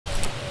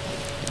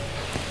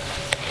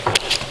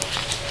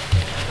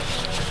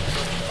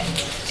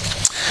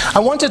I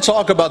want to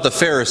talk about the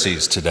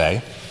Pharisees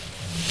today.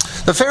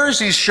 The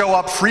Pharisees show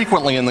up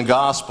frequently in the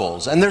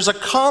Gospels, and there's a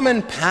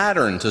common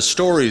pattern to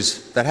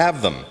stories that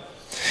have them.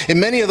 In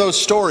many of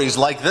those stories,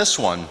 like this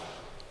one,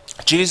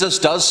 Jesus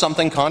does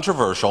something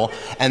controversial,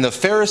 and the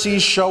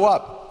Pharisees show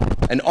up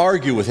and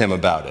argue with him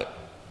about it.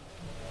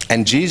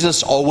 And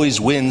Jesus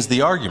always wins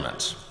the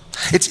argument.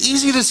 It's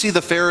easy to see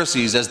the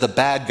Pharisees as the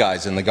bad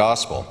guys in the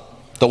Gospel,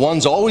 the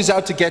ones always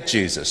out to get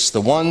Jesus, the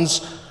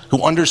ones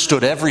who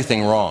understood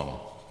everything wrong.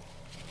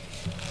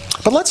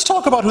 But let's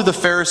talk about who the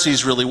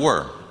Pharisees really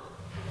were.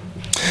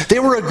 They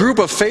were a group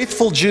of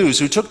faithful Jews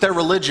who took their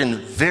religion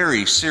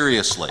very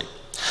seriously.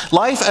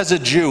 Life as a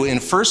Jew in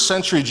first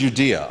century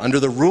Judea under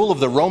the rule of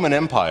the Roman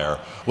Empire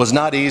was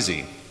not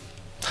easy.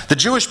 The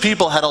Jewish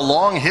people had a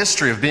long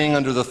history of being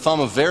under the thumb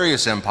of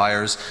various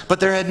empires, but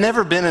there had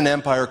never been an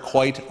empire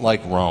quite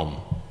like Rome.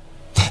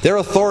 Their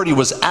authority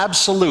was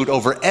absolute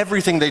over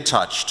everything they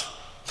touched.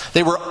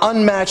 They were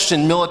unmatched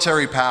in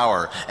military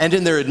power and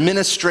in their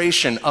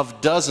administration of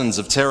dozens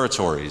of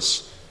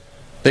territories.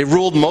 They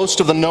ruled most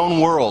of the known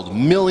world,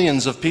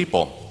 millions of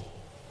people,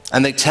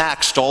 and they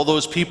taxed all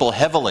those people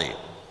heavily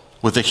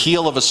with the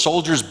heel of a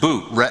soldier's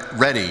boot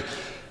ready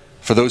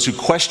for those who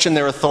questioned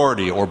their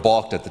authority or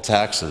balked at the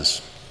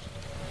taxes.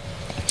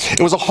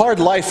 It was a hard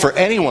life for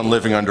anyone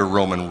living under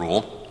Roman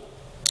rule,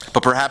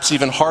 but perhaps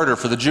even harder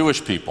for the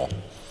Jewish people,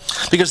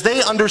 because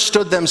they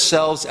understood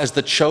themselves as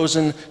the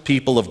chosen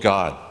people of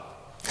God.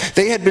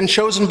 They had been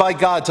chosen by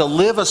God to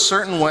live a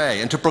certain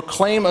way and to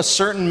proclaim a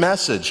certain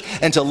message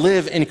and to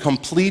live in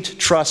complete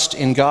trust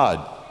in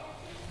God.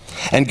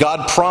 And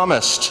God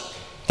promised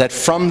that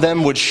from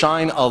them would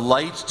shine a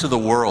light to the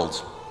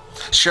world,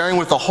 sharing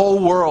with the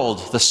whole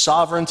world the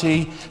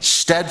sovereignty,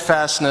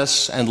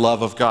 steadfastness, and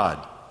love of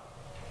God.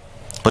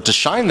 But to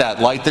shine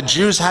that light, the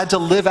Jews had to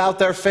live out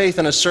their faith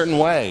in a certain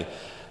way,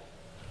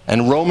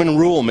 and Roman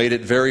rule made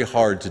it very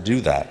hard to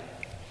do that.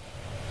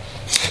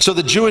 So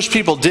the Jewish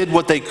people did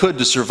what they could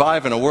to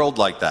survive in a world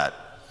like that.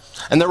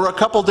 And there were a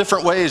couple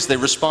different ways they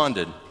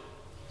responded.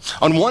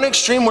 On one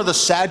extreme were the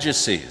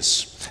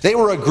Sadducees. They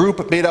were a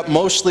group made up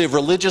mostly of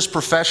religious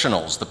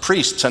professionals, the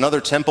priests and other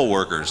temple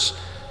workers.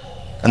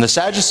 And the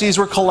Sadducees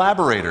were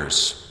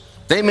collaborators.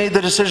 They made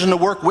the decision to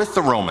work with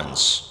the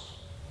Romans.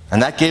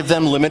 And that gave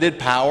them limited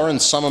power and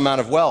some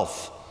amount of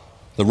wealth.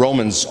 The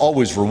Romans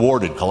always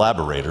rewarded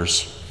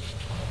collaborators.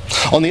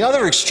 On the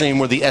other extreme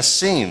were the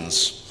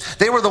Essenes.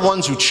 They were the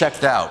ones who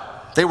checked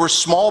out. They were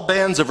small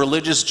bands of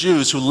religious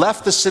Jews who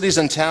left the cities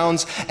and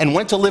towns and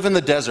went to live in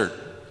the desert,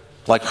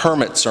 like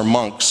hermits or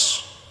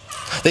monks.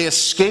 They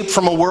escaped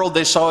from a world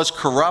they saw as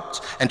corrupt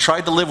and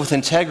tried to live with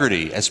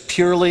integrity, as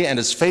purely and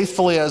as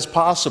faithfully as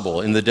possible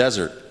in the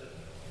desert.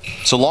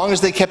 So long as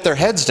they kept their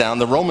heads down,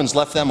 the Romans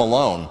left them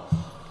alone.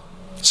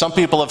 Some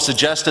people have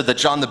suggested that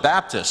John the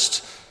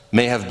Baptist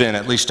may have been,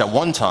 at least at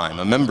one time,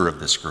 a member of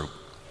this group.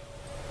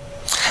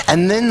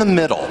 And in the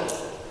middle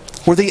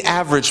were the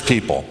average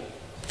people,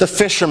 the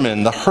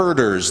fishermen, the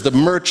herders, the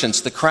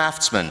merchants, the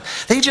craftsmen.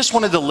 They just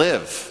wanted to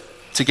live,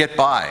 to get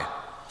by.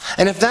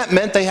 And if that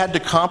meant they had to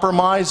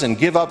compromise and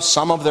give up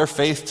some of their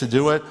faith to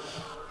do it,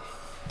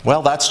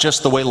 well, that's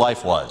just the way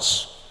life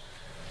was.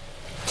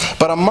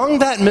 But among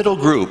that middle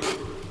group,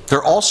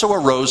 there also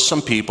arose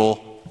some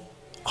people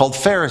called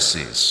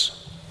Pharisees.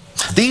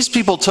 These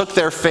people took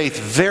their faith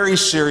very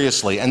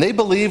seriously, and they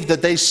believed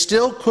that they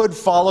still could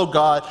follow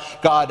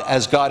God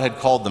as God had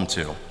called them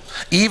to,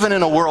 even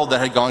in a world that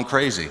had gone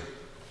crazy.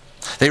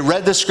 They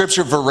read the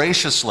scripture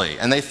voraciously,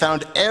 and they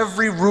found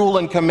every rule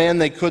and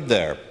command they could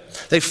there.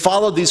 They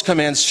followed these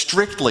commands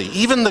strictly,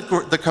 even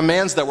the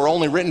commands that were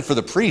only written for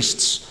the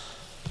priests.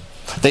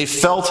 They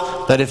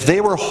felt that if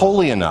they were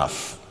holy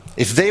enough,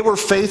 if they were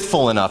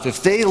faithful enough,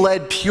 if they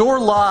led pure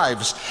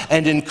lives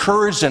and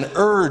encouraged and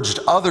urged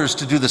others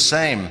to do the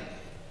same,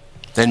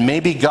 then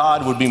maybe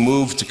God would be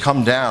moved to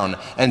come down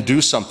and do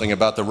something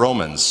about the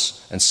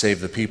Romans and save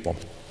the people.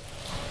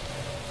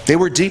 They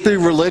were deeply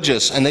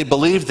religious, and they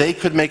believed they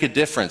could make a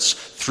difference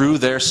through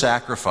their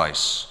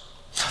sacrifice.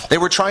 They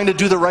were trying to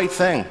do the right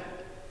thing,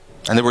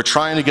 and they were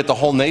trying to get the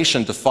whole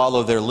nation to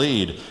follow their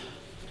lead.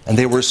 And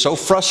they were so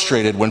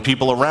frustrated when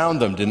people around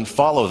them didn't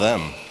follow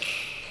them.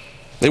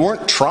 They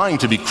weren't trying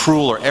to be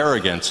cruel or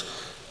arrogant,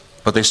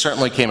 but they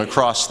certainly came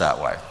across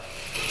that way.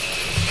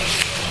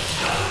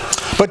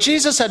 But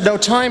Jesus had no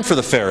time for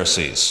the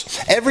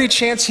Pharisees. Every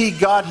chance he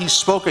got, he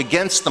spoke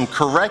against them,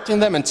 correcting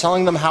them and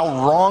telling them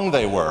how wrong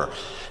they were.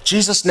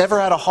 Jesus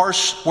never had a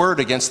harsh word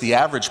against the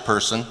average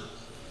person,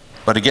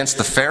 but against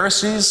the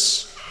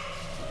Pharisees,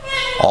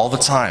 all the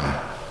time.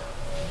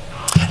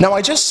 Now,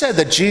 I just said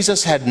that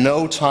Jesus had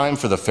no time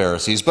for the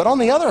Pharisees, but on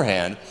the other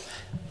hand,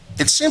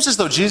 it seems as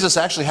though Jesus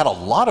actually had a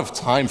lot of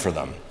time for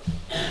them,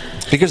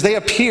 because they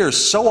appear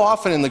so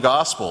often in the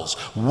Gospels,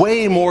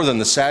 way more than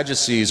the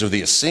Sadducees or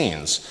the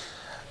Essenes.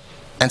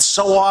 And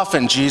so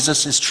often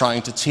Jesus is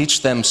trying to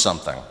teach them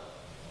something.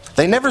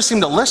 They never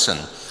seem to listen,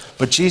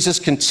 but Jesus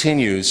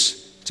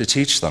continues to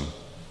teach them.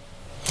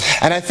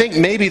 And I think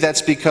maybe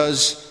that's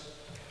because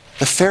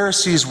the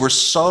Pharisees were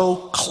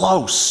so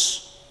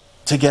close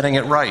to getting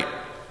it right.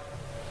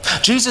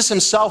 Jesus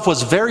himself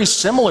was very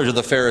similar to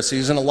the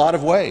Pharisees in a lot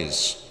of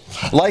ways.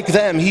 Like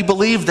them, he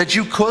believed that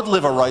you could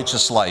live a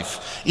righteous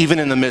life, even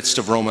in the midst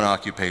of Roman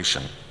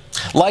occupation.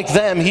 Like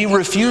them, he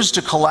refused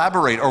to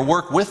collaborate or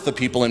work with the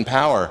people in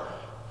power.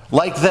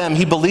 Like them,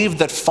 he believed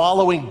that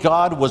following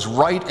God was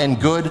right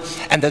and good,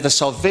 and that the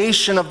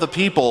salvation of the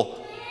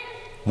people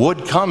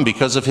would come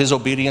because of his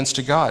obedience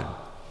to God.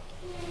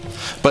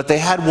 But they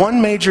had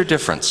one major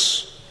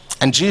difference,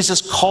 and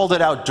Jesus called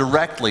it out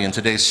directly in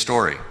today's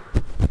story.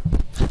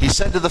 He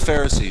said to the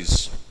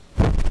Pharisees,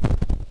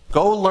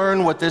 "Go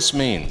learn what this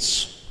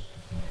means.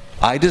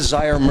 I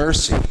desire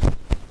mercy,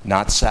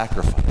 not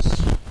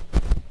sacrifice."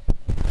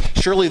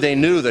 Surely they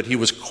knew that he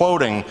was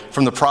quoting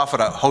from the prophet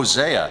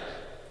Hosea,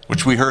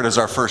 which we heard as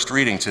our first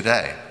reading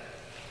today.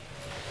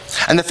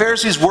 And the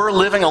Pharisees were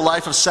living a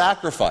life of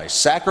sacrifice,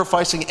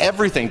 sacrificing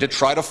everything to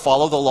try to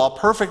follow the law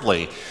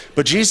perfectly.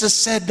 But Jesus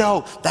said,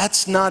 no,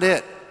 that's not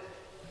it.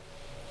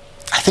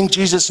 I think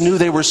Jesus knew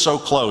they were so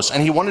close,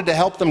 and he wanted to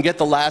help them get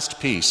the last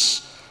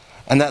piece.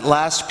 And that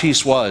last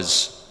piece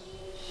was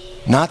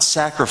not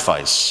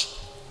sacrifice,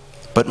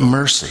 but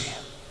mercy.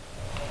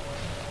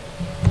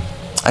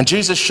 And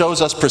Jesus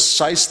shows us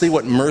precisely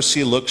what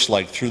mercy looks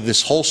like through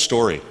this whole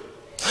story.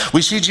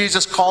 We see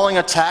Jesus calling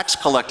a tax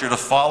collector to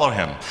follow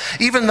him.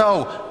 Even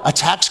though a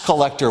tax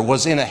collector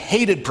was in a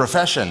hated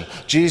profession,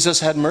 Jesus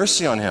had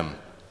mercy on him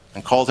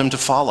and called him to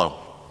follow.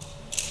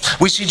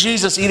 We see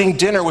Jesus eating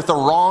dinner with the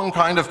wrong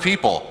kind of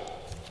people.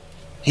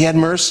 He had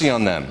mercy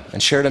on them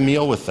and shared a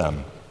meal with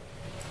them.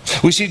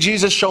 We see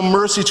Jesus show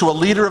mercy to a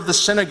leader of the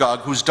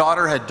synagogue whose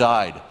daughter had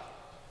died.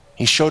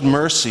 He showed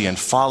mercy and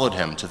followed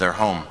him to their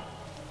home.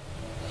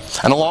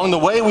 And along the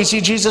way, we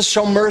see Jesus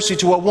show mercy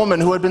to a woman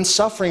who had been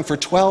suffering for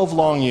 12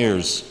 long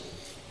years.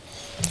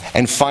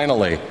 And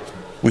finally,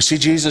 we see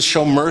Jesus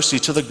show mercy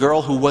to the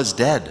girl who was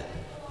dead.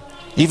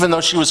 Even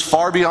though she was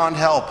far beyond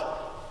help,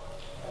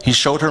 he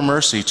showed her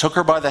mercy, took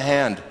her by the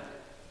hand,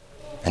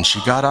 and she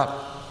got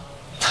up.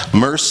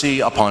 Mercy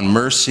upon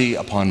mercy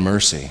upon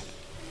mercy.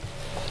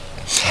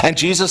 And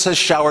Jesus has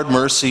showered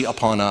mercy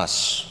upon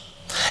us.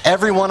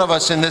 Every one of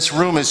us in this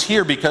room is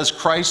here because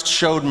Christ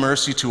showed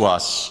mercy to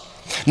us.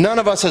 None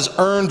of us has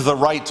earned the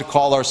right to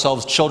call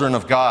ourselves children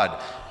of God.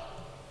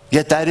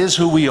 Yet that is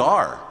who we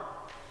are,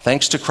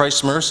 thanks to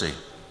Christ's mercy.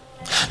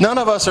 None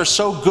of us are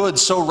so good,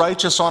 so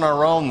righteous on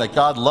our own that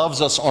God loves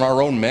us on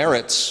our own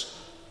merits.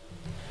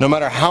 No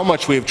matter how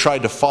much we have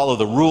tried to follow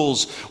the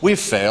rules, we've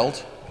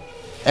failed.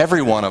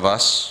 Every one of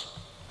us.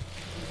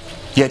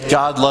 Yet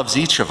God loves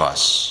each of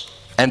us,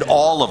 and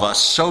all of us,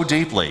 so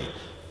deeply.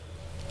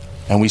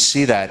 And we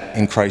see that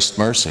in Christ's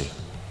mercy.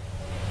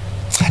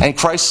 And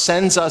Christ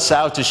sends us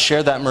out to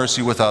share that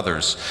mercy with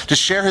others, to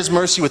share his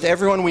mercy with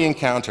everyone we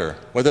encounter,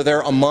 whether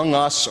they're among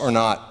us or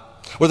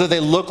not, whether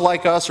they look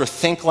like us or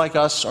think like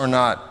us or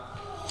not,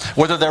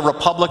 whether they're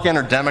Republican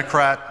or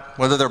Democrat,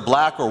 whether they're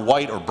black or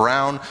white or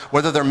brown,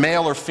 whether they're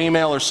male or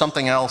female or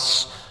something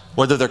else,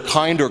 whether they're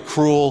kind or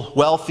cruel,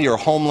 wealthy or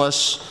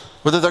homeless,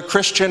 whether they're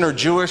Christian or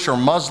Jewish or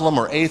Muslim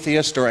or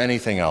atheist or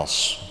anything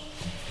else.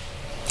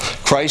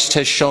 Christ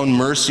has shown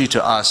mercy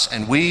to us,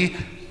 and we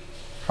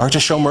are to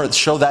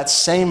show that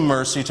same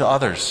mercy to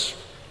others.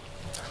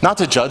 Not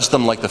to judge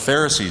them like the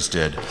Pharisees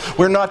did.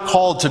 We're not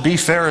called to be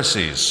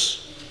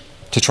Pharisees,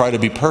 to try to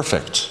be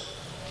perfect.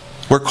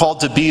 We're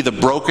called to be the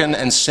broken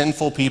and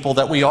sinful people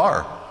that we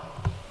are,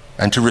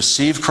 and to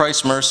receive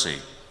Christ's mercy,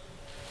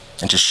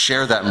 and to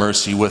share that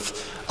mercy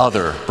with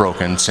other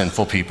broken,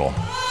 sinful people.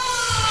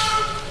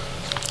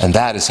 And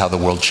that is how the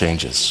world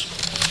changes.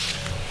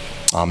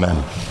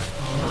 Amen.